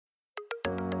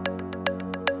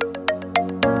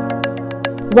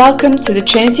Welcome to the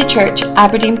Trinity Church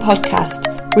Aberdeen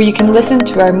podcast, where you can listen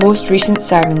to our most recent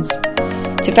sermons.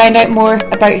 To find out more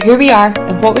about who we are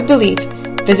and what we believe,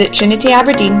 visit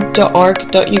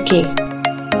trinityaberdeen.org.uk.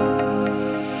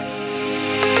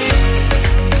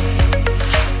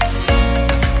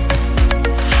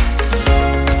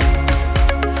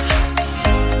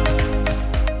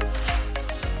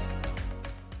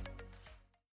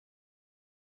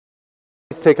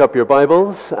 Take up your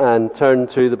Bibles and turn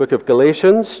to the book of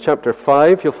Galatians, chapter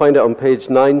 5. You'll find it on page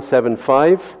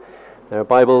 975. There are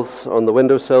Bibles on the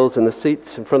windowsills and the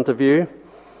seats in front of you.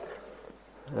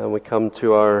 And we come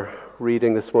to our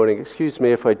reading this morning. Excuse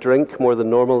me if I drink more than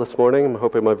normal this morning. I'm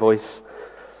hoping my voice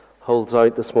holds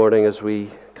out this morning as we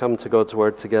come to God's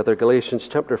Word together. Galatians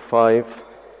chapter 5.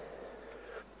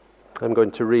 I'm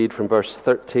going to read from verse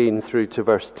 13 through to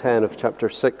verse 10 of chapter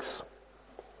 6.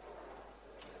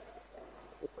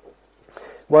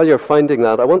 While you're finding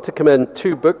that, I want to commend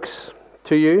two books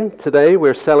to you today.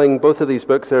 We're selling both of these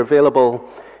books. They're available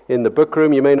in the book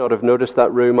room. You may not have noticed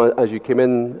that room as you came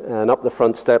in and up the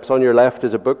front steps. On your left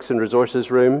is a books and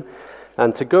resources room.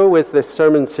 And to go with this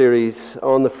sermon series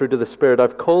on the fruit of the Spirit,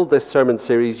 I've called this sermon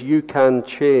series, You Can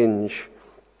Change.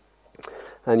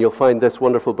 And you'll find this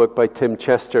wonderful book by Tim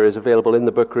Chester is available in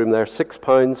the book room there.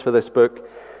 £6 for this book.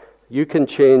 You Can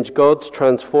Change, God's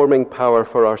Transforming Power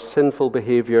for Our Sinful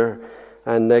Behavior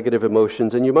and Negative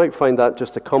Emotions. And you might find that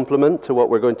just a compliment to what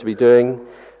we're going to be doing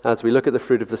as we look at the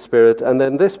fruit of the Spirit. And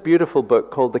then this beautiful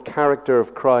book called The Character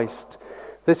of Christ.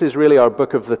 This is really our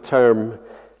book of the term.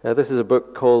 This is a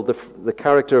book called The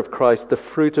Character of Christ, The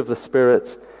Fruit of the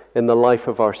Spirit in the Life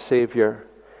of Our Savior.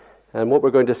 And what we're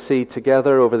going to see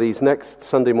together over these next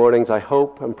Sunday mornings, I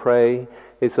hope and pray,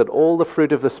 is that all the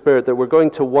fruit of the Spirit that we're going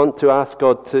to want to ask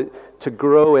God to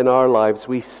grow in our lives,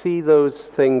 we see those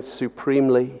things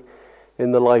supremely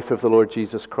in the life of the Lord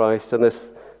Jesus Christ. And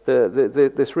this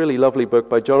really lovely book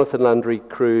by Jonathan Landry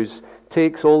Cruz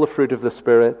takes all the fruit of the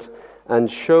Spirit and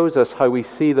shows us how we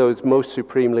see those most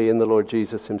supremely in the Lord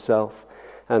Jesus himself.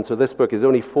 And so this book is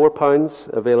only £4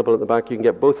 available at the back. You can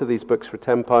get both of these books for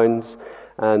 £10,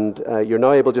 and you're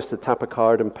now able just to tap a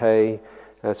card and pay.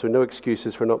 So no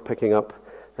excuses for not picking up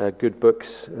good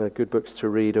books to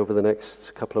read over the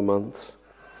next couple of months.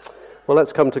 Well,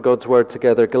 let's come to God's Word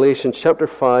together. Galatians chapter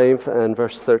 5 and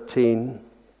verse 13.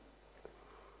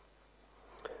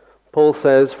 Paul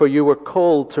says, "For you were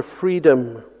called to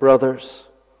freedom, brothers.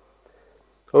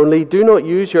 Only do not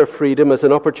use your freedom as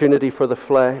an opportunity for the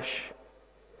flesh,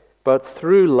 but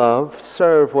through love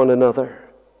serve one another.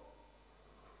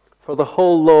 For the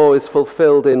whole law is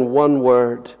fulfilled in one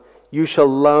word, you shall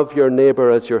love your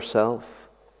neighbor as yourself.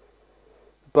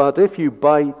 But if you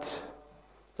bite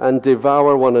and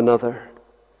devour one another,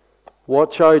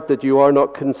 watch out that you are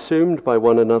not consumed by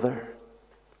one another.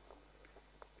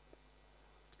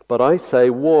 But I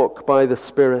say, walk by the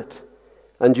Spirit,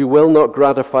 and you will not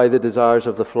gratify the desires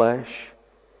of the flesh.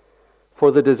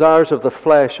 For the desires of the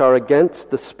flesh are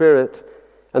against the Spirit,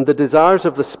 and the desires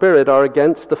of the Spirit are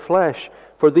against the flesh.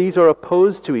 For these are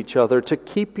opposed to each other to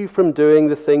keep you from doing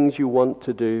the things you want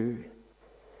to do.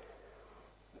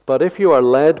 But if you are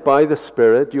led by the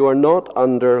Spirit, you are not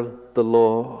under the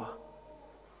law.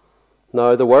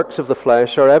 Now the works of the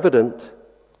flesh are evident: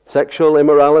 sexual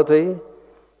immorality,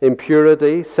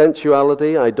 impurity,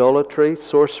 sensuality, idolatry,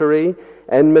 sorcery,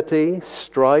 enmity,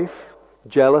 strife,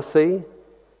 jealousy,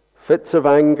 fits of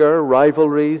anger,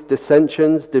 rivalries,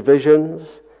 dissensions,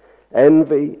 divisions,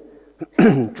 envy,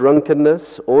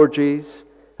 drunkenness, orgies,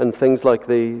 and things like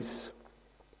these.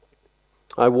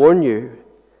 I warn you,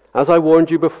 as I warned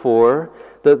you before,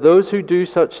 that those who do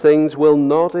such things will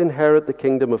not inherit the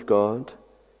kingdom of God.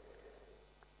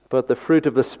 But the fruit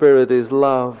of the Spirit is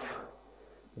love,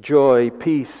 joy,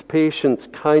 peace, patience,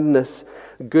 kindness,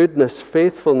 goodness,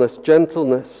 faithfulness,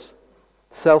 gentleness,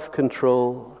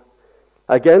 self-control.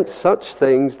 Against such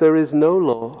things there is no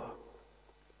law.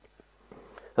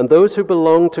 And those who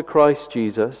belong to Christ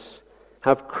Jesus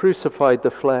have crucified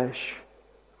the flesh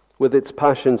with its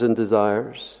passions and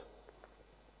desires.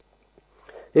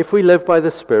 If we live by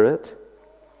the Spirit,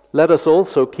 let us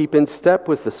also keep in step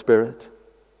with the Spirit.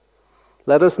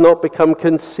 Let us not become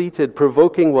conceited,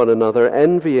 provoking one another,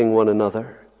 envying one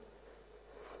another.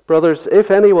 Brothers, if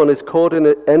anyone is caught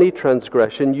in any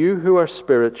transgression, you who are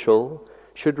spiritual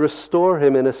should restore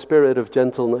him in a spirit of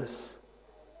gentleness.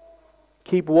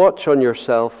 Keep watch on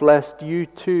yourself, lest you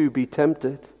too be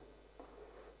tempted.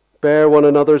 Bear one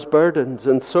another's burdens,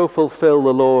 and so fulfill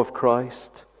the law of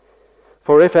Christ.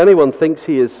 For if anyone thinks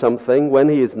he is something when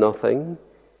he is nothing,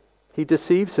 he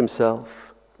deceives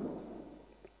himself.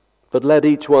 But let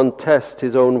each one test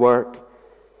his own work,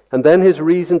 And then his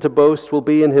reason to boast will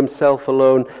be in himself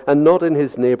alone and not in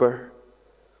his neighbor,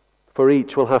 for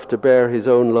each will have to bear his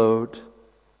own load.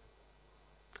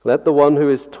 Let the one who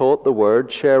is taught the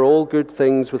word share all good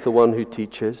things with the one who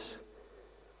teaches.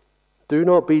 Do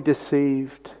not be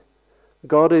deceived.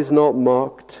 God is not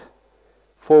mocked.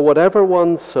 For whatever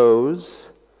one sows,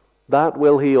 that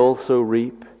will he also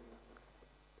reap.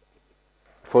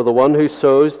 For the one who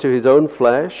sows to his own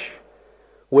flesh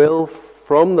will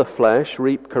from the flesh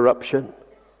reap corruption.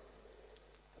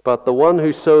 But the one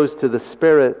who sows to the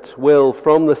Spirit will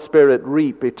from the Spirit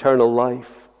reap eternal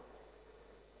life.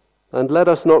 And let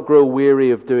us not grow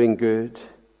weary of doing good,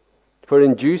 for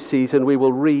in due season we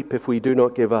will reap if we do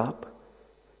not give up.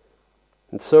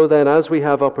 And so then, as we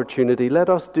have opportunity, let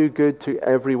us do good to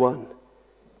everyone,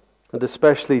 and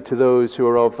especially to those who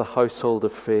are of the household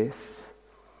of faith.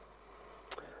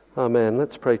 Amen.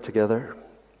 Let's pray together.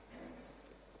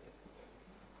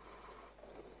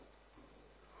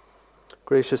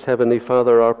 Gracious Heavenly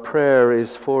Father, our prayer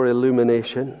is for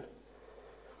illumination,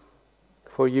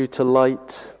 for you to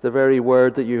light the very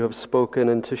word that you have spoken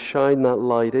and to shine that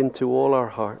light into all our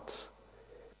hearts.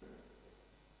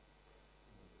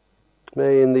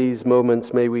 May in these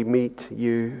moments, may we meet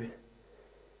you.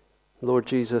 Lord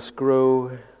Jesus,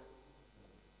 grow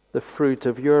the fruit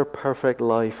of your perfect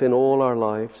life in all our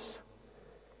lives,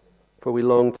 for we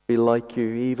long to be like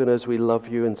you, even as we love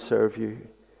you and serve you.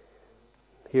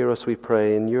 Hear us, we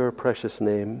pray, in your precious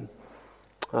name.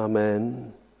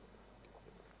 Amen.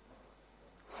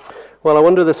 Well, I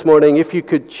wonder this morning, if you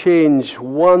could change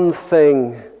one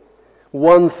thing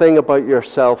about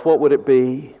yourself, what would it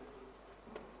be?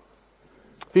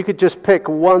 If you could just pick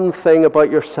one thing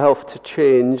about yourself to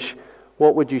change,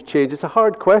 what would you change? It's a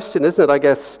hard question, isn't it? I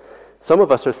guess some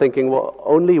of us are thinking, well,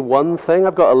 only one thing?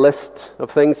 I've got a list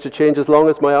of things to change as long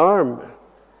as my arm.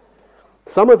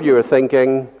 Some of you are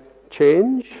thinking,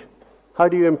 change? How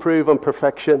do you improve on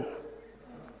perfection?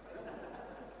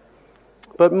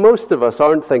 But most of us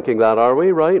aren't thinking that, are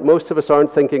we, right? Most of us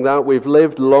aren't thinking that. We've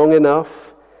lived long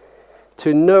enough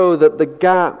to know that the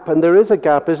gap, and there is a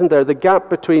gap, isn't there? The gap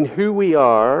between who we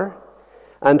are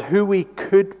and who we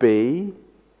could be,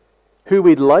 who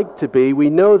we'd like to be, we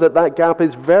know that that gap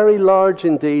is very large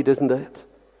indeed, isn't it?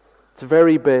 It's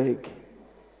very big.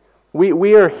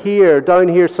 We are here, down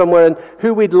here somewhere, and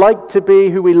who we'd like to be,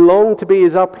 who we long to be,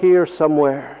 is up here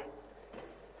somewhere.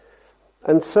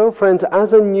 And so, friends,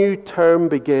 as a new term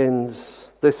begins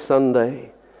this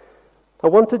Sunday, I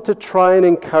wanted to try and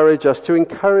encourage us, to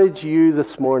encourage you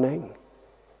this morning.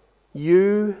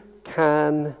 You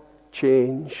can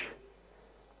change.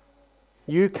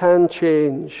 You can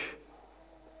change.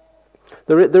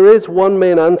 There is one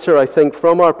main answer, I think,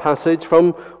 from our passage,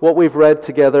 from what we've read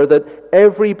together, that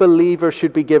every believer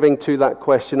should be giving to that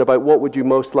question about what would you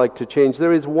most like to change.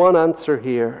 There is one answer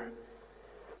here.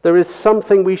 There is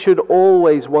something we should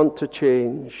always want to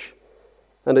change,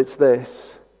 and it's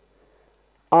this.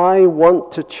 I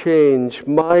want to change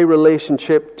my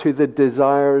relationship to the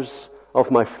desires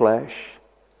of my flesh.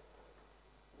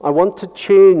 I want to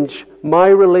change my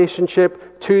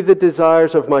relationship to the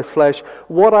desires of my flesh.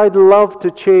 What I'd love to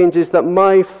change is that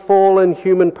my fallen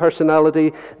human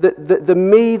personality, the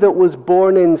me that was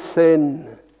born in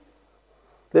sin,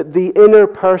 that the inner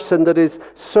person that is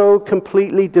so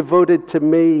completely devoted to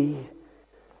me,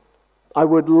 I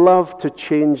would love to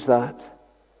change that,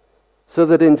 so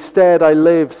that instead I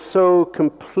live so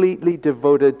completely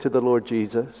devoted to the Lord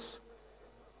Jesus.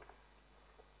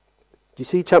 Do you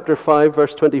see chapter 5,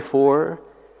 verse 24?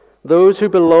 Those who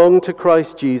belong to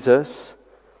Christ Jesus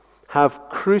have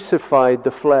crucified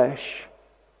the flesh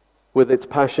with its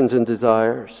passions and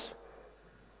desires.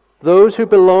 Those who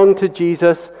belong to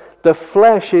Jesus, the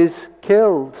flesh is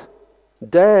killed,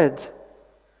 dead.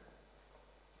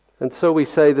 And so we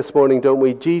say this morning, don't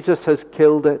we? Jesus has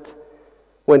killed it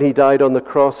when he died on the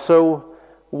cross. So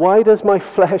why does my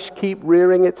flesh keep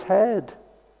rearing its head?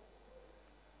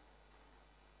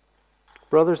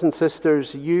 Brothers and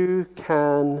sisters, you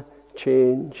can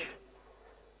change.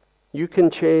 You can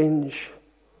change.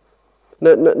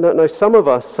 Now,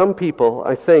 some people,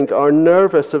 I think, are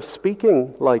nervous of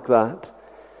speaking like that,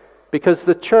 because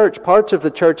the church, parts of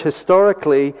the church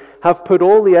historically, have put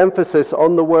all the emphasis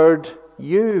on the word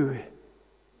you.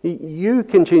 You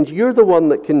can change. You're the one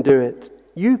that can do it.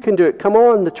 You can do it. Come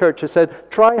on, the church has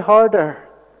said, try harder.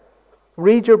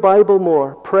 Read your Bible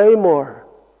more. Pray more.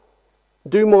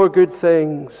 Do more good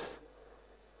things.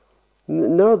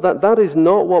 No, that is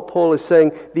not what Paul is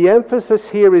saying. The emphasis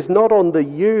here is not on the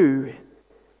you,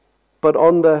 but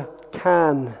on the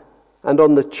can and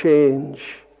on the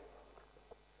change.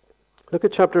 Look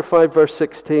at chapter 5, verse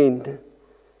 16.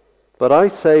 But I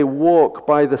say, walk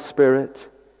by the Spirit,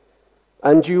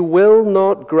 and you will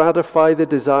not gratify the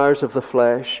desires of the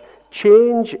flesh.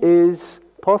 Change is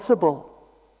possible.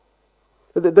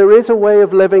 There is a way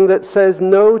of living that says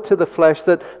no to the flesh,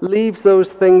 that leaves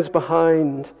those things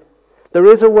behind. There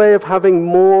is a way of having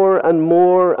more and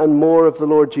more and more of the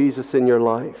Lord Jesus in your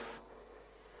life.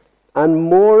 And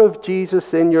more of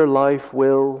Jesus in your life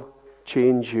will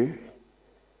change you.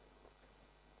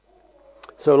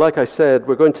 So like I said,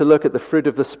 we're going to look at the fruit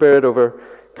of the Spirit over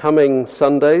coming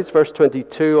Sundays, verse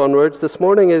 22 onwards. This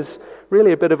morning is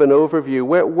really a bit of an overview.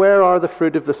 Where are the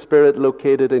fruit of the Spirit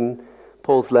located in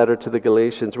Paul's letter to the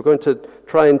Galatians? We're going to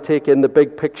try and take in the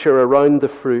big picture around the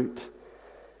fruit.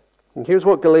 And here's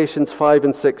what Galatians 5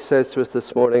 and 6 says to us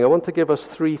this morning. I want to give us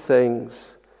three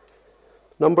things.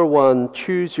 Number one,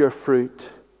 choose your fruit.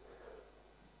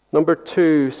 Number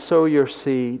two, sow your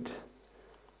seed.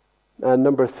 And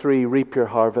number three, reap your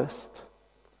harvest.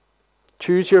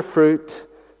 Choose your fruit,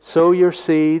 sow your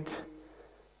seed,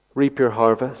 reap your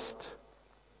harvest.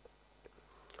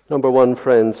 Number one,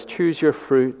 friends, choose your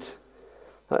fruit.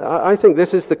 I think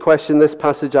this is the question this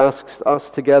passage asks us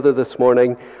together this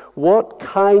morning. What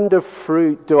kind of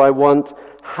fruit do I want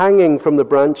hanging from the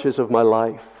branches of my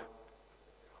life?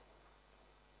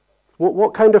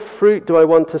 What kind of fruit do I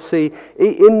want to see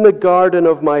in the garden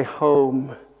of my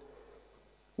home,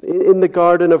 in the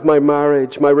garden of my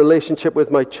marriage, my relationship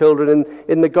with my children,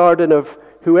 in the garden of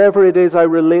whoever it is I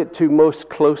relate to most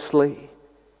closely?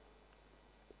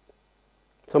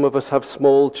 Some of us have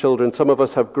small children, some of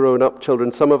us have grown-up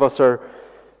children, some of us are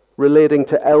relating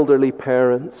to elderly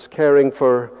parents, caring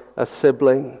for a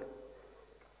sibling.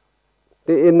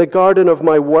 In the garden of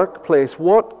my workplace,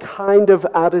 what kind of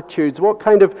attitudes, what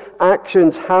kind of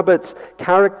actions, habits,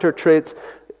 character traits,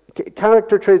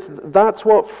 that's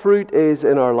what fruit is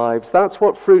in our lives. That's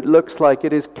what fruit looks like.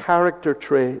 It is character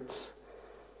traits.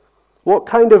 What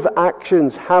kind of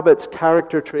actions, habits,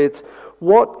 character traits,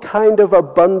 what kind of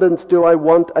abundance do I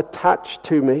want attached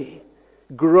to me,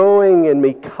 growing in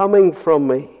me, coming from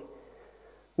me,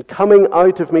 and coming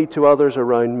out of me to others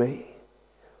around me?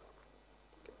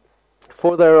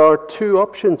 For there are two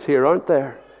options here, aren't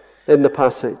there, in the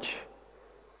passage?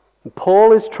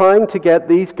 Paul is trying to get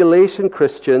these Galatian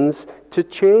Christians to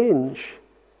change.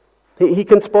 He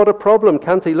can spot a problem,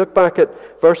 can't he? Look back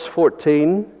at verse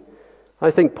 14.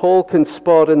 I think Paul can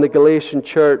spot in the Galatian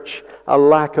church a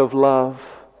lack of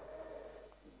love.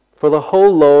 For the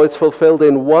whole law is fulfilled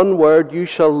in one word, you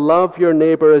shall love your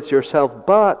neighbor as yourself.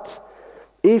 But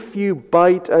if you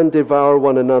bite and devour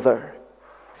one another,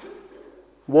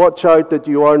 watch out that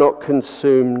you are not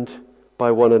consumed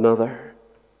by one another.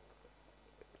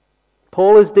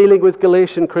 Paul is dealing with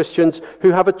Galatian Christians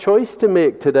who have a choice to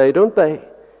make today, don't they?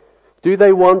 Do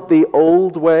they want the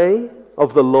old way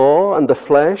of the law and the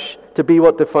flesh to be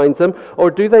what defines them? Or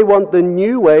do they want the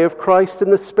new way of Christ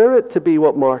and the Spirit to be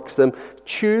what marks them?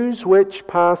 Choose which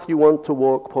path you want to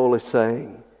walk, Paul is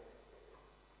saying.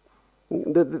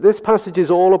 This passage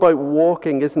is all about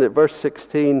walking, isn't it? Verse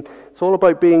 16. It's all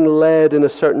about being led in a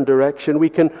certain direction. We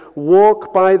can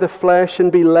walk by the flesh and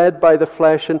be led by the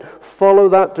flesh and follow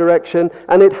that direction,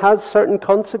 and it has certain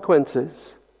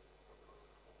consequences.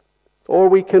 Or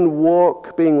we can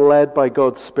walk being led by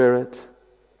God's Spirit.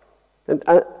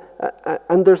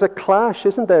 And there's a clash,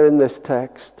 isn't there, in this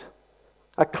text?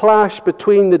 A clash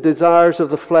between the desires of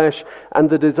the flesh and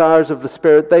the desires of the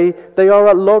Spirit. They are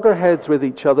at loggerheads with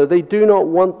each other. They do not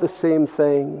want the same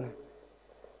thing.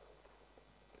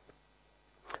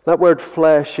 That word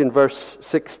flesh in verse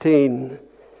 16,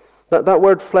 that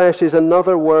word flesh is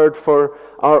another word for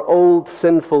our old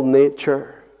sinful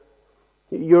nature.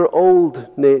 Your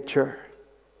old nature.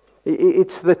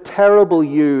 It's the terrible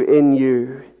you in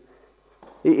you.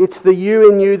 It's the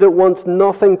you in you that wants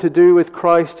nothing to do with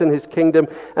Christ and His kingdom.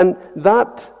 And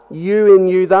that you in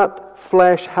you, that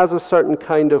flesh, has a certain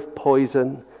kind of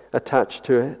poison attached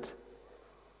to it.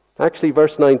 Actually,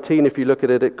 verse 19, if you look at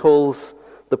it, it calls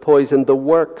the poison the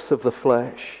works of the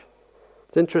flesh.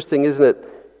 It's interesting, isn't it?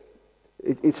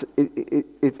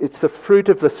 It's the fruit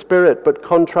of the Spirit, but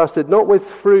contrasted not with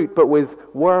fruit, but with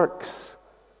works.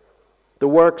 The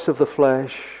works of the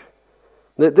flesh.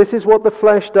 This is what the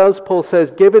flesh does, Paul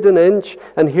says. Give it an inch,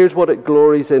 and here's what it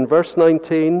glories in. Verse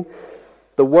 19,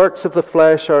 the works of the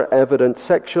flesh are evident: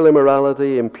 sexual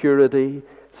immorality, impurity,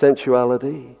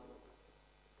 sensuality.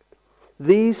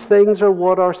 These things are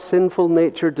what our sinful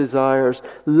nature desires.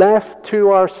 Left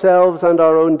to ourselves and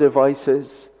our own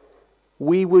devices,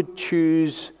 we would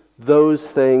choose those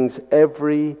things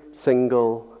every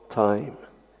single time.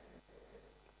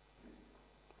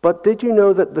 But did you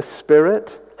know that the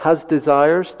Spirit has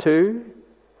desires too?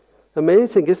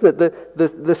 Amazing, isn't it?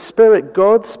 The Spirit,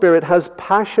 God's Spirit, has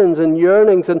passions and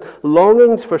yearnings and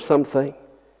longings for something.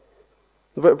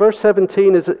 Verse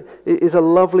 17 is a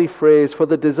lovely phrase, for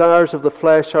the desires of the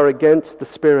flesh are against the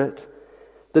Spirit.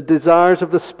 The desires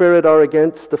of the Spirit are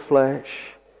against the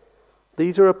flesh.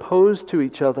 These are opposed to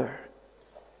each other.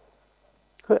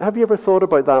 Have you ever thought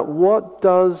about that? What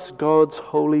does God's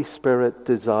Holy Spirit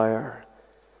desire?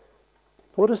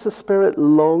 What does the Spirit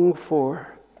long for?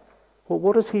 Well,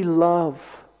 what does He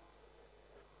love?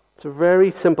 It's a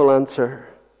very simple answer.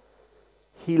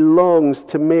 He longs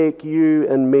to make you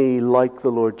and me like the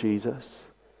Lord Jesus.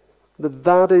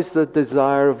 That is the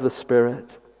desire of the Spirit.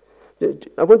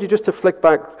 I want you just to flick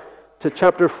back to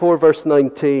chapter 4, verse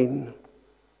 19.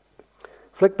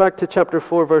 Flick back to chapter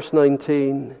 4, verse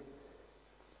 19.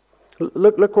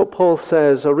 Look what Paul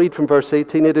says. I'll read from verse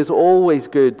 18. It is always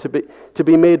good to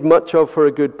be made much of for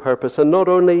a good purpose, and not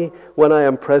only when I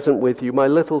am present with you, my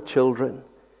little children.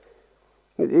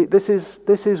 This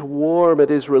is warm,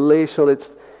 it is relational,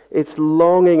 it's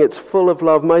longing, it's full of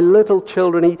love. My little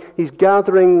children, he's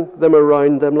gathering them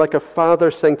around them like a father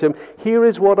saying to him, here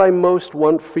is what I most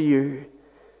want for you.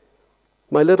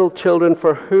 My little children,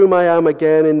 for whom I am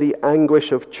again in the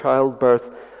anguish of childbirth,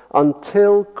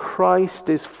 until Christ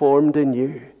is formed in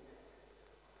you.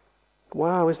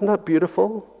 Wow, isn't that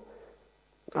beautiful?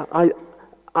 I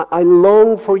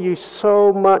long for you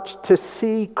so much to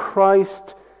see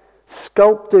Christ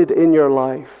sculpted in your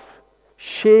life,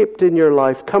 shaped in your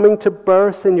life, coming to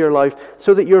birth in your life,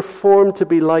 so that you're formed to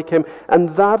be like Him.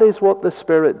 And that is what the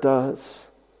Spirit does.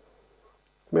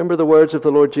 Remember the words of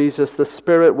the Lord Jesus, the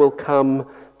Spirit will come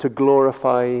to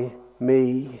glorify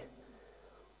me.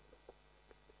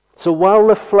 So while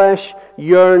the flesh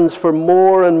yearns for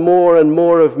more and more and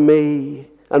more of me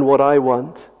and what I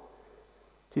want, do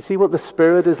you see what the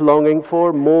Spirit is longing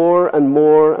for? More and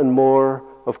more and more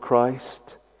of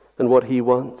Christ and what He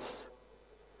wants.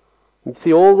 You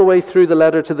see, all the way through the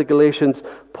letter to the Galatians,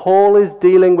 Paul is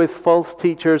dealing with false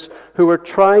teachers who are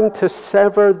trying to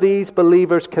sever these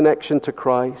believers' connection to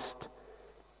Christ.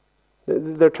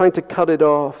 They're trying to cut it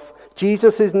off.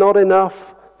 Jesus is not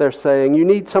enough, they're saying. You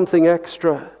need something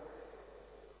extra.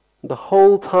 The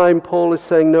whole time Paul is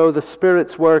saying, no, the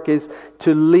Spirit's work is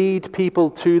to lead people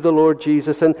to the Lord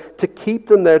Jesus and to keep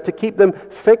them there, to keep them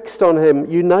fixed on Him,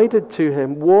 united to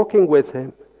Him, walking with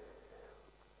Him.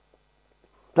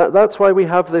 That's why we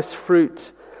have this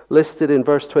fruit listed in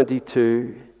verse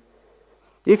 22.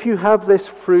 If you have this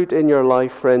fruit in your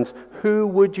life, friends, who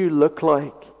would you look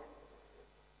like?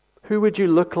 Who would you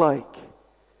look like?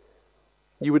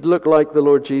 You would look like the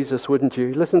Lord Jesus, wouldn't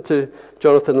you? Listen to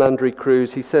Jonathan Landry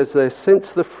Cruz. He says this,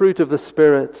 since the fruit of the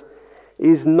Spirit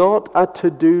is not a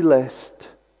to-do list,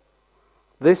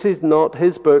 this is not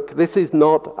his book, this is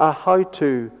not a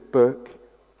how-to book.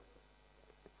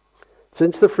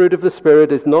 Since the fruit of the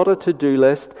Spirit is not a to-do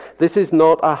list, this is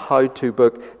not a how-to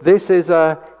book. This is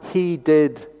a he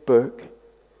did book.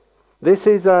 This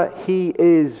is a he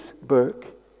is book.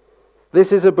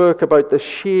 This is a book about the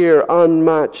sheer,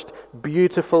 unmatched,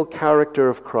 beautiful character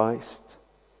of Christ.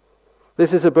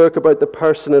 This is a book about the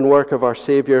person and work of our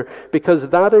Savior, because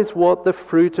that is what the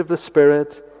fruit of the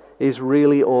Spirit is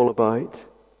really all about.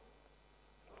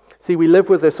 See, we live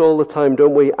with this all the time,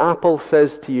 don't we? Apple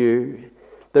says to you,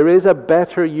 there is a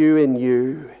better you in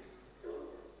you.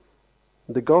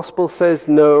 The gospel says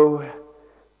no.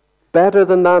 Better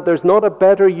than that, there's not a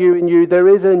better you in you. There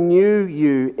is a new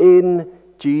you in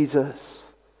Jesus.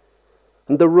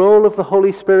 And the role of the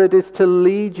Holy Spirit is to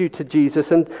lead you to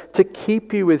Jesus and to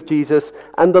keep you with Jesus.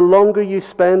 And the longer you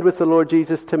spend with the Lord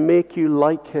Jesus, to make you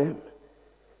like Him.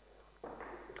 I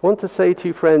want to say to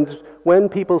you, friends, when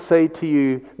people say to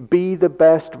you, be the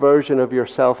best version of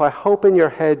yourself, I hope in your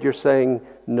head you're saying,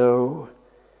 no.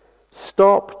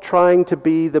 Stop trying to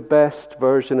be the best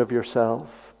version of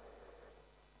yourself.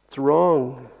 It's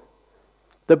wrong.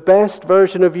 The best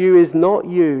version of you is not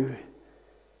you.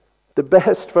 The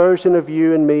best version of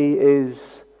you and me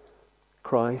is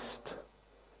Christ.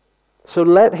 So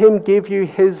let Him give you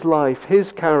His life,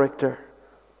 His character.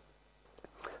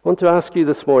 I want to ask you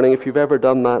this morning if you've ever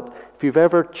done that, if you've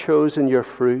ever chosen your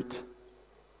fruit,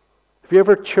 if you've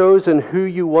ever chosen who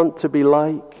you want to be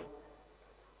like.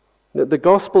 The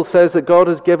gospel says that God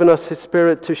has given us His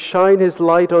Spirit to shine His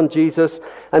light on Jesus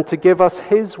and to give us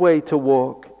His way to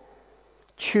walk.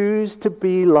 Choose to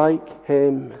be like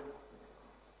Him.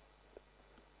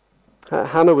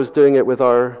 Hannah was doing it with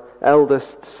our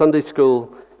eldest Sunday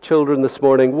school children this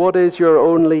morning. What is your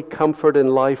only comfort in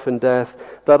life and death?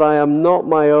 That I am not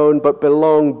my own, but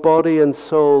belong body and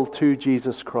soul to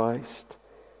Jesus Christ.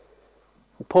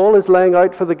 Paul is laying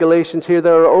out for the Galatians here,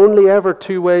 there are only ever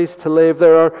two ways to live.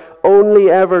 There are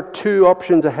only ever two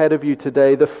options ahead of you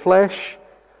today, the flesh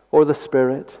or the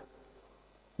Spirit.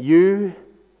 You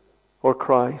or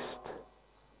Christ.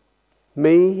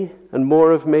 Me and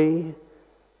more of me,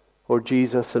 or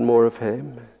Jesus and more of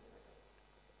Him.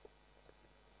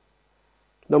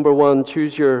 Number one,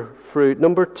 choose your fruit.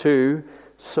 Number two,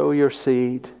 sow your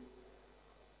seed.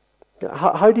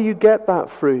 How do you get that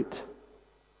fruit?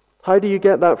 How do you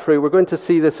get that fruit? We're going to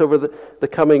see this over the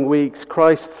coming weeks.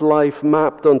 Christ's life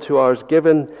mapped onto ours,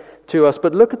 given to us.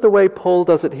 But look at the way Paul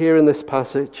does it here in this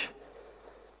passage.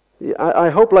 I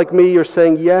hope, like me, you're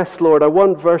saying, yes, Lord, I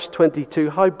want verse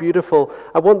 22. How beautiful.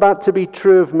 I want that to be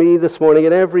true of me this morning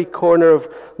in every corner of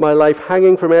my life,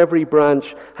 hanging from every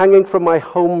branch, hanging from my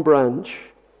home branch,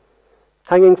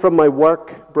 hanging from my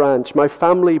work branch, my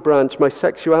family branch, my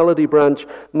sexuality branch,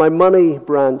 my money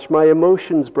branch, my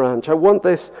emotions branch. I want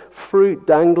this fruit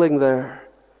dangling there.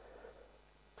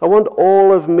 I want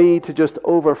all of me to just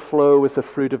overflow with the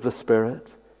fruit of the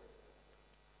Spirit.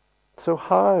 So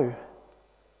how?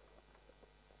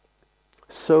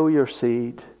 Sow your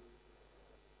seed.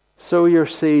 Sow your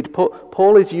seed.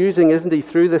 Paul is using, isn't he,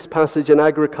 through this passage an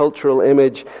agricultural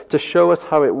image to show us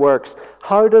how it works.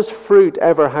 How does fruit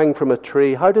ever hang from a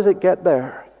tree? How does it get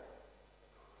there?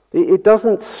 It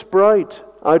doesn't sprout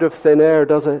out of thin air,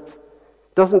 does it?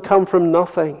 It doesn't come from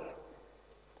nothing.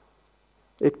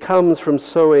 It comes from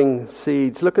sowing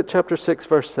seeds. Look at chapter 6,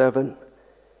 verse 7.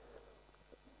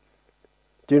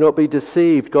 Do not be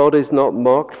deceived. God is not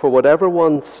mocked, for whatever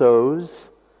one sows,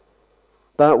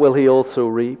 that will he also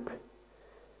reap.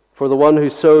 For the one who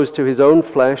sows to his own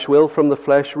flesh will from the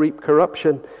flesh reap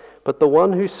corruption, but the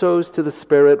one who sows to the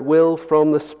Spirit will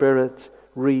from the Spirit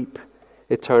reap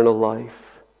eternal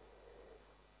life.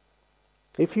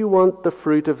 If you want the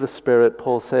fruit of the Spirit,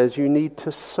 Paul says, you need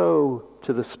to sow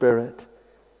to the Spirit.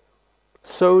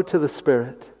 Sow to the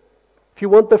Spirit. If you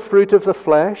want the fruit of the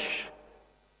flesh,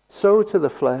 sow to the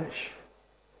flesh.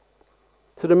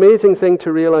 It's an amazing thing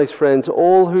to realize, friends.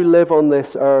 All who live on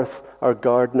this earth are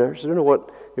gardeners. I don't know what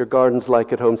your garden's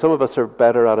like at home. Some of us are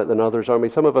better at it than others, aren't we?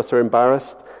 Some of us are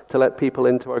embarrassed to let people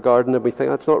into our garden, and we think,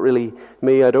 that's not really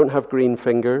me. I don't have green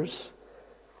fingers.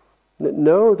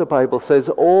 No, the Bible says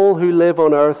all who live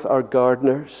on earth are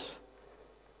gardeners.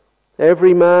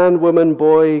 Every man, woman,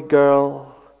 boy,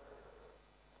 girl.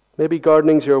 Maybe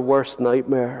gardening's your worst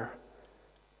nightmare.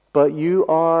 But you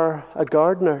are a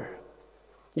gardener.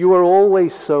 You are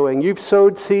always sowing. You've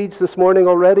sowed seeds this morning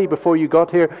already before you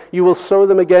got here. You will sow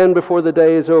them again before the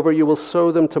day is over. You will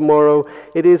sow them tomorrow.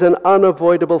 It is an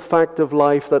unavoidable fact of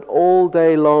life that all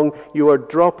day long you are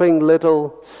dropping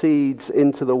little seeds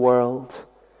into the world.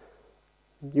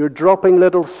 You're dropping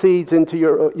little seeds into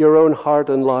your own heart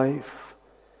and life.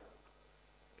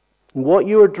 And what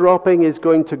you are dropping is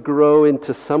going to grow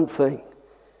into something.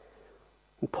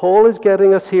 Paul is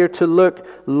getting us here to look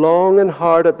long and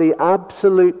hard at the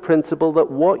absolute principle that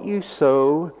what you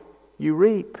sow, you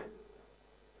reap.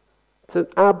 It's an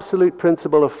absolute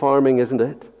principle of farming, isn't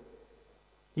it?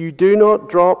 You do not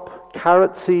drop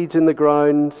carrot seeds in the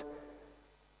ground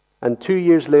and 2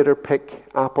 years later pick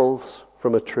apples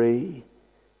from a tree.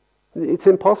 It's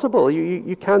impossible.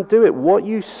 You can't do it. What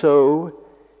you sow,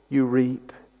 you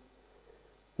reap.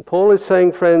 Paul is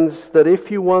saying, friends, that if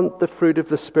you want the fruit of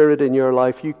the Spirit in your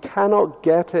life, you cannot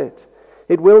get it.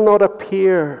 It will not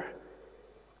appear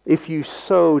if you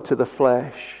sow to the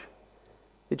flesh.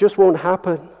 It just won't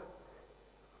happen.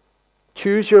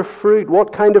 Choose your fruit.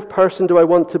 What kind of person do I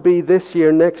want to be this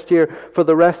year, next year, for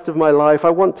the rest of my life?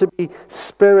 I want to be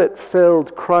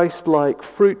Spirit-filled, Christ-like,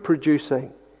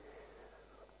 fruit-producing.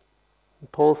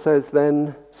 Paul says,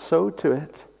 then, sow to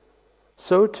it.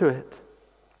 Sow to it.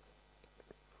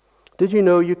 Did you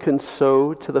know you can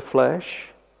sow to the flesh?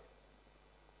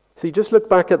 See, just look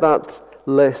back at that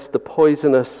list, the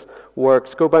poisonous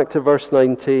works. Go back to verse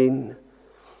 19.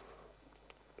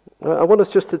 I want us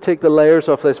just to take the layers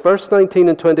off this. Verse 19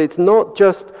 and 20, it's not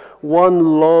just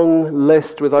one long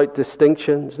list without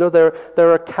distinctions. No, there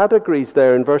are categories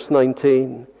there in verse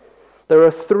 19. There are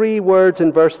 3 words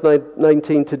in verse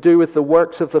 19 to do with the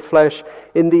works of the flesh,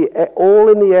 all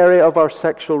in the area of our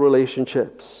sexual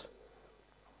relationships.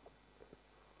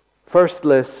 First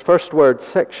word,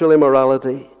 sexual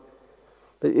immorality.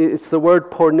 It's the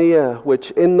word porneia,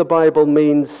 which in the Bible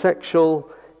means sexual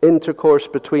intercourse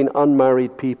between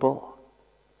unmarried people.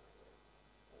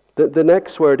 The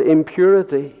next word,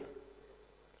 impurity,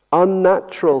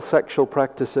 unnatural sexual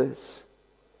practices,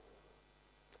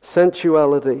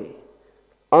 sensuality,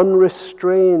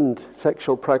 unrestrained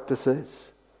sexual practices.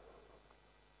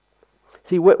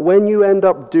 See, when you end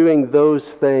up doing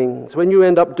those things, when you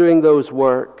end up doing those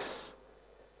works,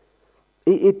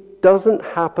 it doesn't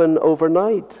happen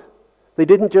overnight. They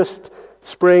didn't just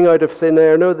spring out of thin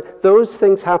air. No, those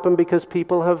things happen because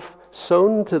people have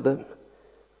sown to them.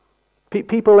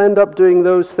 People end up doing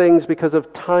those things because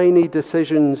of tiny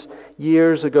decisions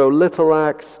years ago, little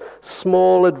acts,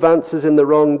 small advances in the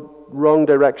wrong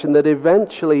direction that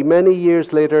eventually, many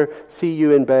years later, see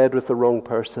you in bed with the wrong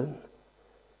person.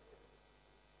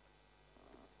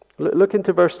 Look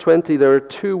into verse 20. There are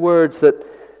two words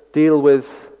that deal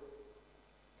with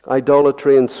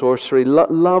idolatry and sorcery,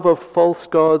 love of false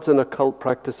gods and occult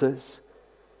practices.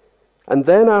 And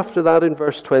then after that in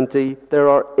verse 20, there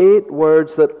are 8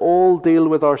 words that all deal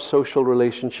with our social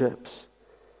relationships.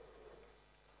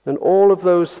 And all of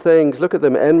those things, look at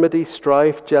them, enmity,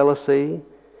 strife, jealousy,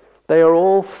 they are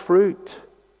all fruit.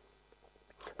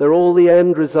 They're all the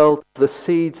end result, the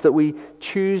seeds that we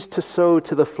choose to sow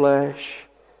to the flesh.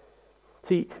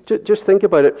 See, just think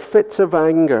about it, fits of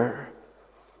anger,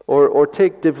 or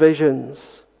take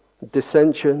divisions,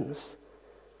 dissensions.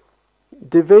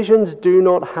 Divisions do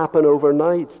not happen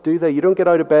overnight, do they? You don't get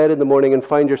out of bed in the morning and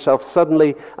find yourself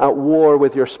suddenly at war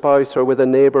with your spouse or with a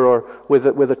neighbor or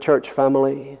with a church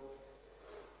family.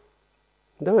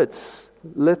 No, it's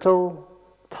little,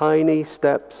 tiny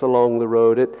steps along the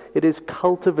road. It is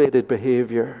cultivated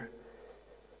behavior.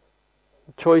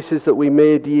 Choices that we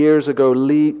made years ago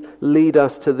lead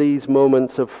us to these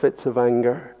moments of fits of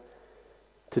anger,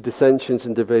 to dissensions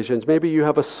and divisions. Maybe you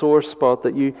have a sore spot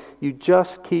that you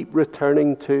just keep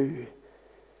returning to.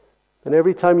 And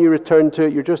every time you return to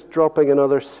it, you're just dropping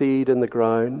another seed in the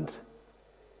ground.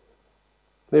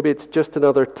 Maybe it's just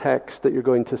another text that you're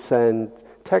going to send.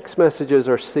 Text messages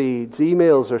are seeds.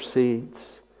 Emails are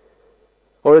seeds.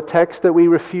 Or a text that we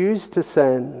refuse to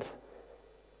send.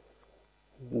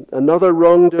 Another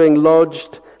wrongdoing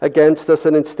lodged against us,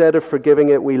 and instead of forgiving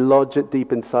it, we lodge it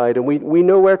deep inside. And we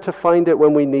know where to find it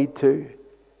when we need to.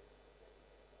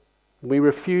 We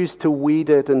refuse to weed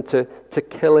it and to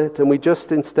kill it, and we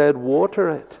just instead water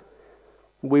it.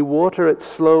 We water it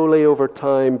slowly over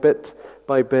time, bit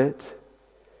by bit.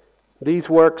 These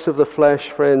works of the flesh,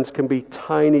 friends, can be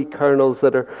tiny kernels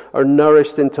that are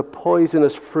nourished into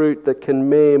poisonous fruit that can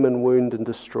maim and wound and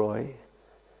destroy.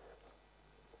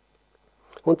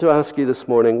 I want to ask you this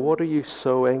morning, what are you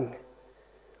sowing?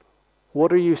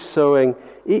 What are you sowing?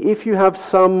 If you have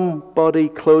somebody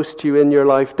close to you in your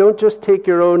life, don't just take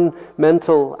your own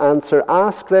mental answer.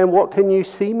 Ask them, what can you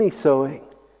see me sowing?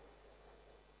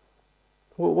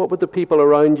 What would the people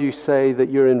around you say that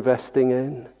you're investing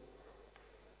in?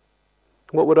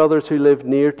 What would others who live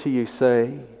near to you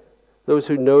say? Those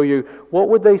who know you, what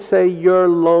would they say your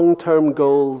long-term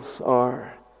goals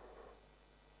are?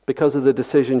 Because of the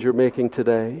decisions you're making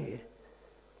today.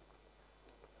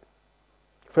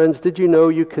 Friends, did you know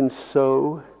you can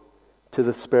sow to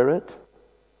the Spirit?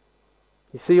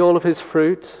 You see all of His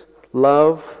fruit: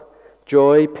 love,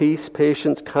 joy, peace,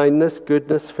 patience, kindness,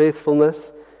 goodness,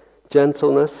 faithfulness,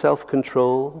 gentleness,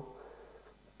 self-control.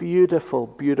 Beautiful,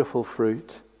 beautiful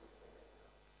fruit.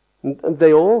 And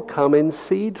they all come in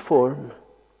seed form.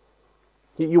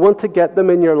 You want to get them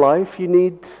in your life, you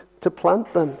need to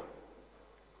plant them.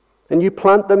 And you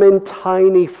plant them in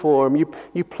tiny form.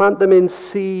 You plant them in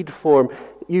seed form.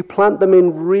 You plant them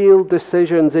in real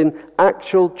decisions, in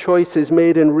actual choices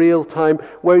made in real time,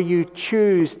 where you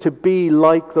choose to be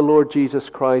like the Lord Jesus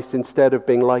Christ instead of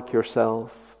being like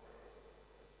yourself.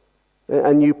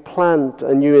 And you plant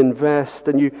and you invest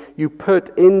and you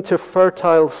put into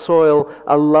fertile soil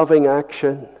a loving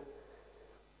action.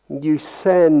 You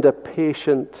send a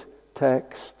patient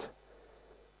text.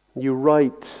 You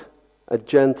write a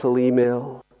gentle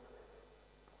email.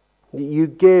 You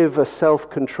give a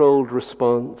self-controlled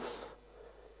response.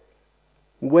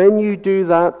 When you do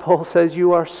that, Paul says,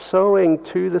 you are sowing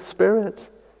to the Spirit.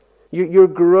 You're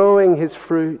growing His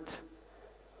fruit.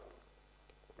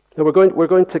 Now we're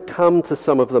going to come to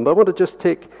some of them, but I want to just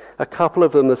take a couple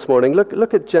of them this morning.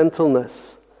 Look at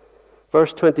gentleness.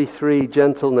 Verse 23,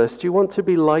 gentleness. Do you want to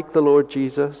be like the Lord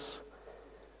Jesus?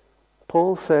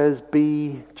 Paul says,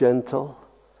 be gentle.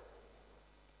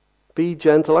 Be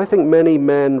gentle. I think many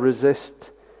men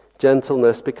resist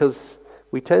gentleness because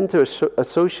we tend to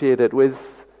associate it with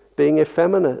being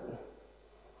effeminate.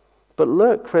 But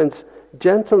look, friends,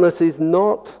 gentleness is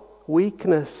not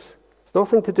weakness. It's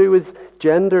nothing to do with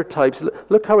gender types.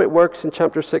 Look how it works in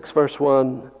chapter 6, verse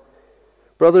 1.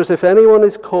 Brothers, if anyone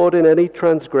is caught in any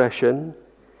transgression,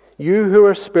 you who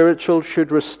are spiritual should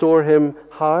restore him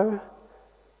how?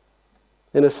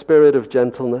 In a spirit of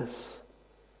gentleness.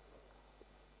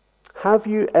 Have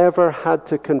you ever had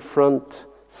to confront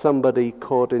somebody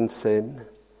caught in sin?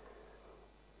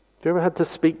 Have you ever had to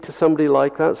speak to somebody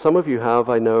like that? Some of you have,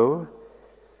 I know.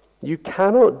 You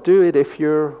cannot do it if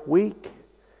you're weak.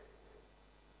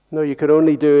 No, you can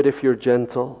only do it if you're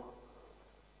gentle.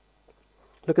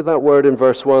 Look at that word in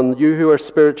verse 1. You who are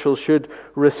spiritual should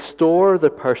restore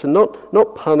the person.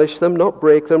 Not punish them, not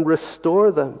break them,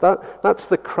 restore them. That's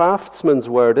the craftsman's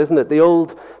word, isn't it? The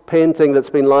old painting that's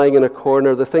been lying in a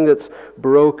corner, the thing that's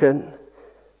broken.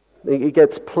 It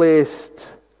gets placed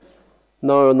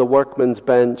now on the workman's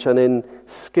bench, and in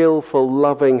skillful,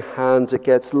 loving hands it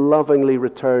gets lovingly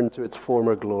returned to its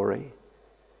former glory.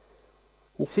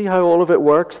 You see how all of it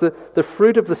works? The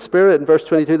fruit of the Spirit in verse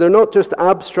 22, they're not just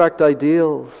abstract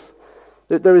ideals.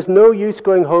 There is no use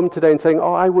going home today and saying,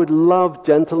 oh, I would love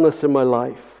gentleness in my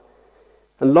life,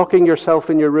 and locking yourself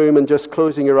in your room and just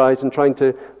closing your eyes and trying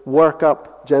to work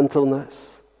up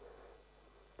gentleness.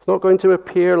 It's not going to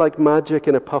appear like magic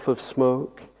in a puff of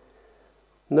smoke.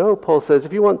 No, Paul says,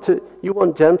 if you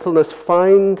want gentleness,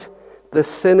 find the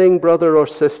sinning brother or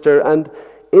sister and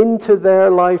into their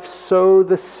life sow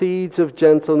the seeds of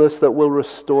gentleness that will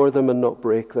restore them and not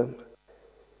break them.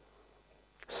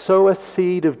 Sow a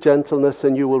seed of gentleness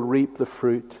and you will reap the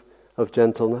fruit of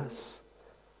gentleness.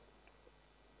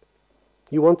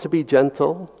 You want to be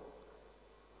gentle?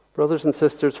 Brothers and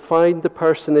sisters, find the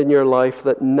person in your life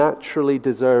that naturally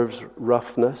deserves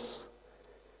roughness.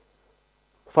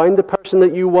 Find the person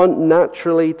that you want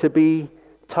naturally to be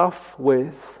tough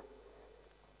with.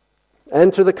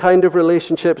 Enter the kind of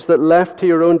relationships that, left to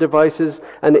your own devices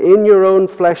and in your own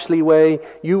fleshly way,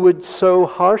 you would sow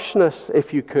harshness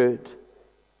if you could,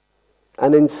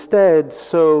 and instead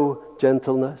sow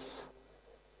gentleness.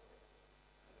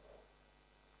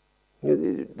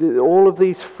 All of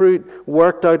these fruit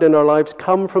worked out in our lives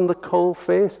come from the coal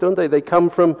face, don't they? They come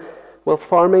from, well,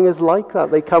 farming is like that.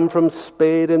 They come from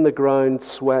spade in the ground,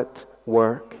 sweat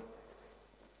work.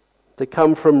 They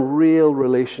come from real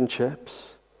relationships.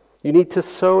 You need to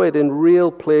sow it in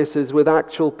real places with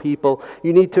actual people.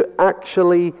 You need to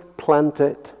actually plant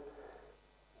it.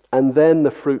 And then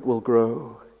the fruit will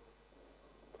grow.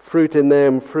 Fruit in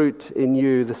them, fruit in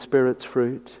you, the Spirit's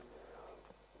fruit.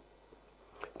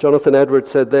 Jonathan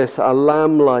Edwards said this, a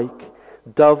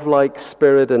lamb-like, dove-like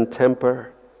spirit and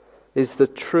temper is the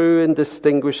true and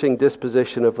distinguishing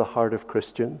disposition of the heart of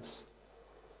Christians.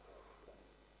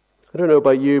 I don't know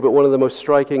about you, but one of the most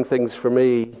striking things for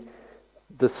me,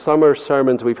 the summer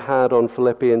sermons we've had on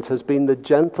Philippians, has been the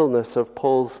gentleness of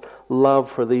Paul's love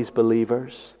for these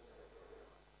believers.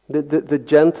 The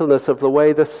gentleness of the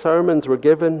way the sermons were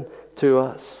given to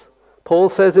us. Paul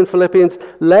says in Philippians,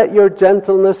 let your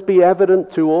gentleness be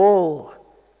evident to all.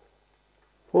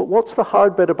 Well, what's the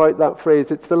hard bit about that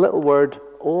phrase? It's the little word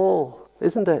all,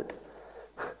 isn't it?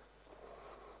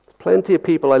 There's plenty of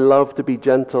people I love to be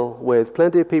gentle with.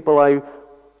 Plenty of people I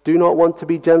do not want to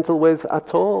be gentle with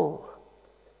at all.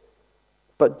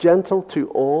 But gentle to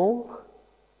all,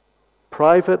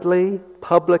 privately,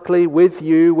 publicly, with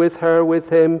you, with her, with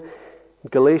him.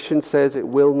 Galatians says it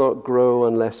will not grow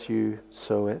unless you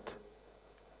sow it.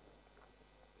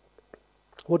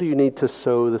 What do you need to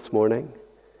sow this morning?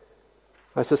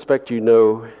 I suspect you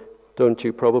know, don't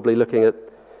you? Probably looking at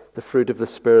the fruit of the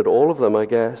Spirit, all of them, I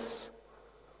guess.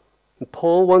 And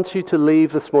Paul wants you to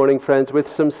leave this morning, friends, with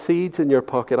some seeds in your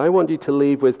pocket. I want you to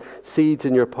leave with seeds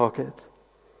in your pocket.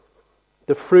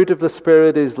 The fruit of the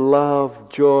Spirit is love,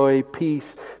 joy,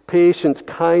 peace, patience,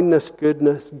 kindness,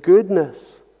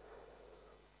 goodness.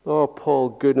 Oh, Paul,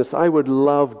 goodness. I would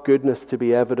love goodness to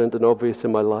be evident and obvious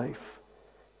in my life.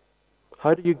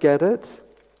 How do you get it?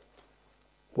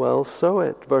 Well, sow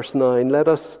it. Verse 9, let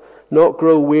us not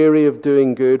grow weary of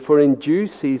doing good, for in due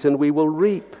season we will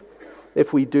reap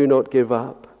if we do not give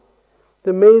up.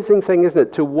 The amazing thing, isn't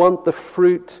it, to want the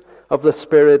fruit of the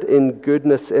Spirit in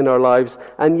goodness in our lives,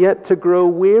 and yet to grow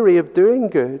weary of doing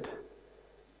good.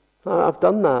 I've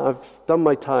done that. I've done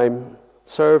my time,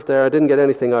 served there. I didn't get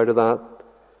anything out of that.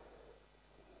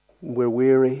 We're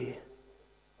weary.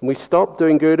 And we stop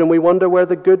doing good and we wonder where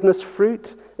the goodness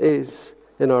fruit is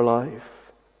in our life.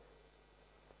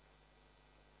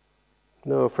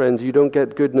 No, friends, you don't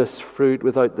get goodness fruit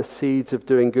without the seeds of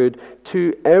doing good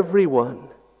to everyone.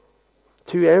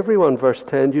 To everyone, verse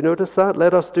 10. Do you notice that?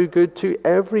 Let us do good to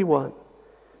everyone.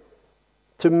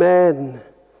 To men,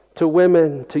 to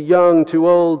women, to young, to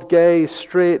old, gay,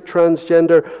 straight,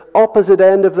 transgender, opposite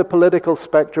end of the political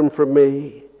spectrum from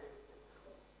me.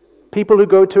 People who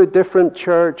go to a different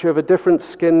church, who have a different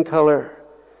skin color.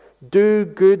 Do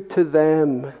good to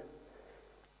them.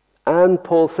 And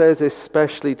Paul says,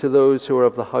 especially to those who are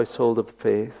of the household of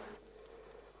faith.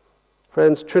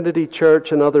 Friends, Trinity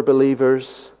Church and other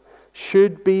believers,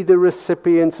 should be the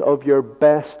recipients of your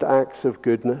best acts of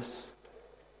goodness.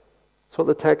 That's what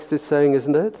the text is saying,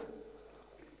 isn't it?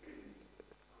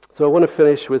 So I want to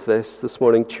finish with this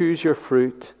morning. Choose your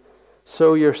fruit,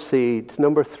 sow your seed.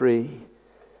 Number 3,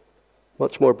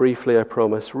 much more briefly, I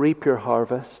promise, reap your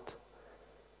harvest.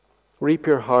 Reap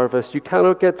your harvest. You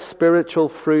cannot get spiritual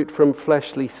fruit from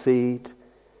fleshly seed.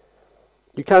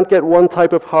 You can't get one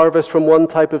type of harvest from one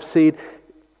type of seed,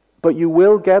 but you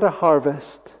will get a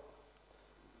harvest.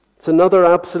 It's another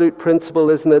absolute principle,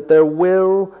 isn't it? There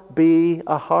will be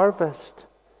a harvest.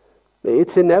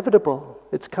 It's inevitable.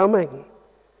 It's coming.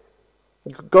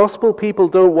 Gospel people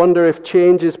don't wonder if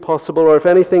change is possible or if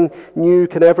anything new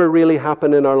can ever really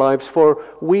happen in our lives, for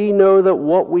we know that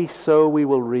what we sow, we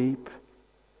will reap.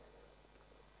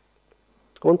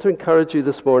 I want to encourage you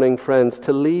this morning, friends,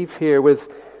 to leave here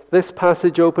with this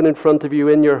passage open in front of you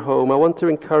in your home. I want to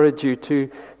encourage you to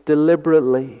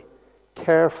deliberately,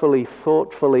 carefully,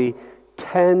 thoughtfully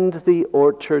tend the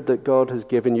orchard that God has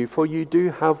given you, for you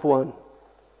do have one.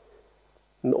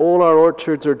 And all our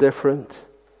orchards are different.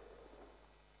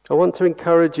 I want to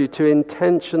encourage you to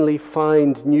intentionally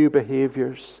find new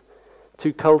behaviors,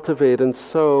 to cultivate and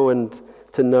sow and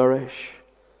to nourish.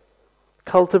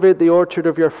 Cultivate the orchard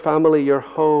of your family, your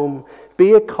home.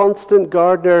 Be a constant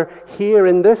gardener here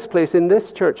in this place, in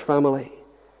this church family.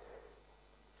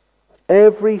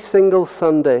 Every single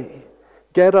Sunday,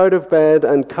 get out of bed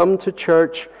and come to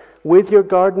church with your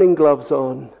gardening gloves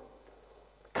on.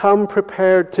 Come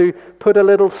prepared to put a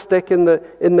little stick in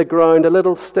the ground,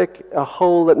 a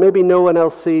hole that maybe no one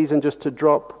else sees, and just to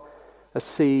drop a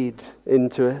seed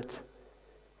into it.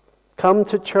 Come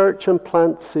to church and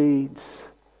plant seeds.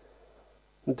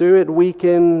 Do it week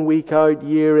in, week out,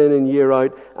 year in and year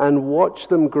out, and watch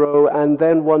them grow, and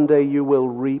then one day you will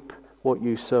reap what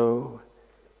you sow.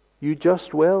 You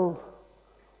just will.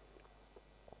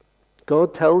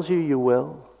 God tells you you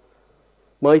will.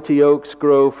 Mighty oaks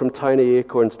grow from tiny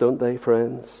acorns, don't they,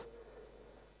 friends?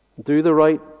 Do the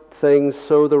right things,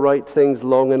 sow the right things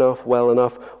long enough, well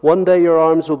enough. One day your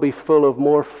arms will be full of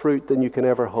more fruit than you can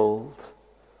ever hold.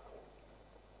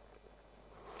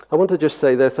 I want to just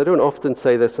say this. I don't often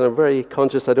say this, and I'm very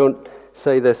conscious I don't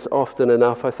say this often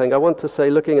enough, I think. I want to say,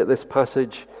 looking at this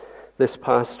passage this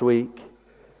past week,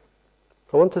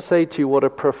 I want to say to you what a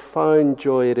profound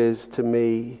joy it is to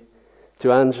me,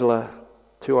 to Angela,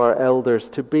 to our elders,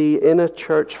 to be in a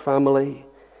church family,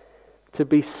 to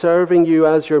be serving you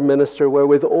as your minister, where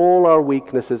with all our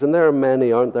weaknesses, and there are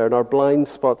many, aren't there, and our blind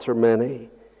spots are many,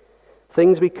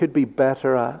 things we could be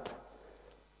better at.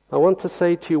 I want to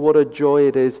say to you what a joy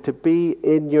it is to be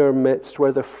in your midst,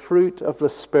 where the fruit of the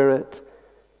Spirit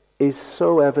is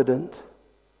so evident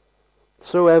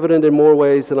in more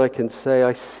ways than I can say.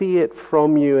 I see it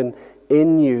from you and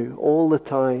in you all the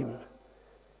time.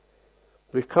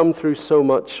 We've come through so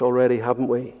much already, haven't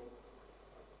we?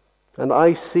 And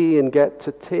I see and get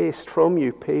to taste from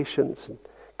you patience and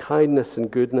kindness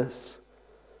and goodness.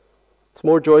 It's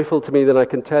more joyful to me than I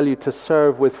can tell you to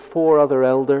serve with 4 other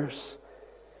elders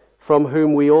from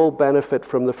whom we all benefit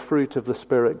from the fruit of the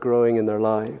Spirit growing in their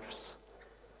lives.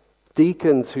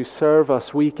 Deacons who serve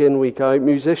us week in, week out,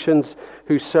 musicians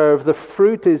who serve. The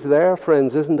fruit is there,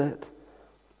 friends, isn't it?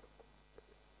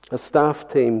 A staff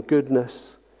team,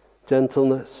 goodness,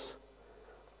 gentleness.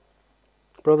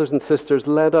 Brothers and sisters,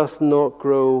 let us not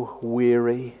grow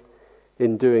weary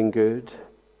in doing good.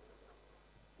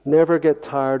 Never get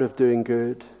tired of doing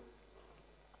good.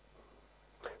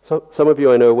 So, some of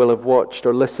you I know will have watched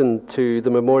or listened to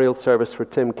the memorial service for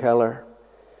Tim Keller,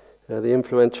 the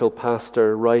influential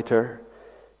pastor, writer,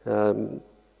 the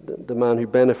man who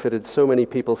benefited so many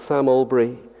people. Sam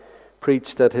Albury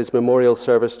preached at his memorial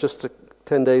service just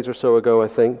 10 days or so ago, I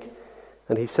think.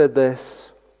 And he said this.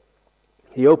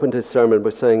 He opened his sermon by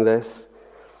saying this: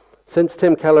 "Since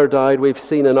Tim Keller died, we've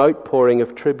seen an outpouring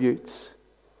of tributes.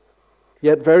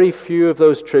 Yet very few of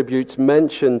those tributes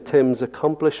mention Tim's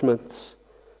accomplishments,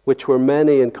 which were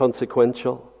many and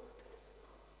consequential.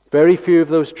 Very few of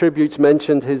those tributes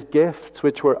mentioned his gifts,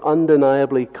 which were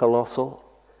undeniably colossal.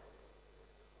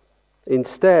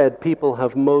 Instead, people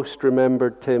have most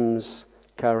remembered Tim's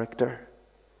character.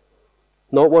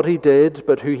 Not what he did,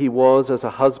 but who he was as a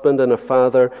husband and a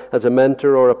father, as a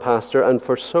mentor or a pastor, and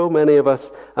for so many of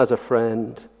us, as a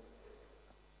friend."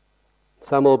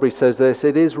 Sam Albury says this: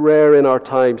 "It is rare in our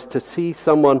times to see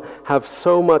someone have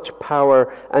so much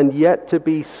power and yet to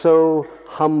be so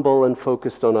humble and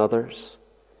focused on others.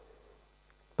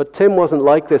 But Tim wasn't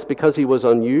like this because he was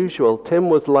unusual. Tim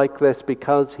was like this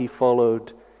because he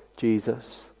followed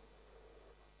Jesus.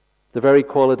 The very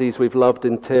qualities we've loved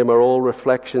in Tim are all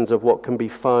reflections of what can be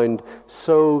found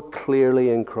so clearly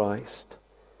in Christ.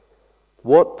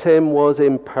 What Tim was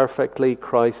imperfectly,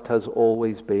 Christ has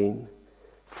always been,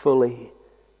 fully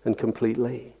and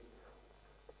completely.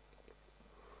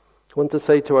 I want to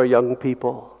say to our young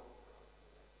people,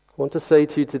 I want to say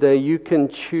to you today, you can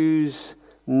choose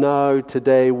now,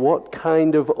 today, what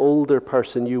kind of older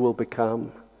person you will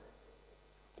become.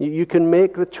 You can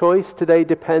make the choice today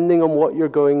depending on what you're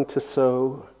going to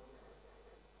sow.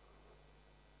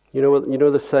 You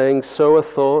know the saying, sow a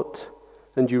thought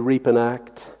and you reap an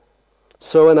act.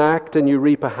 Sow an act and you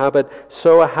reap a habit.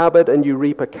 Sow a habit and you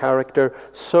reap a character.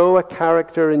 Sow a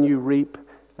character and you reap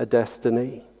a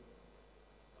destiny.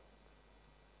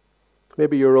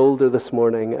 Maybe you're older this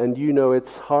morning and you know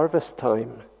it's harvest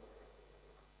time.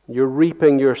 You're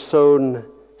reaping your sown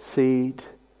seed.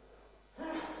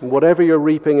 And whatever you're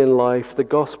reaping in life, the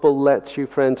gospel lets you,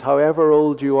 friends, however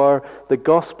old you are, the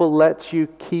gospel lets you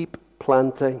keep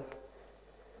planting.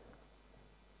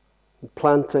 And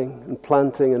planting and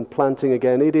planting and planting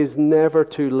again. It is never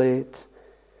too late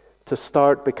to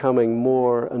start becoming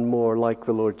more and more like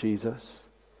the Lord Jesus.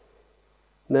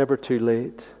 Never too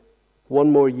late.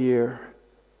 One more year.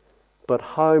 But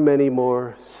how many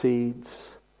more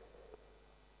seeds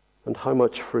and how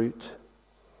much fruit?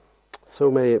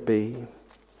 So may it be.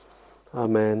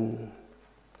 Amen.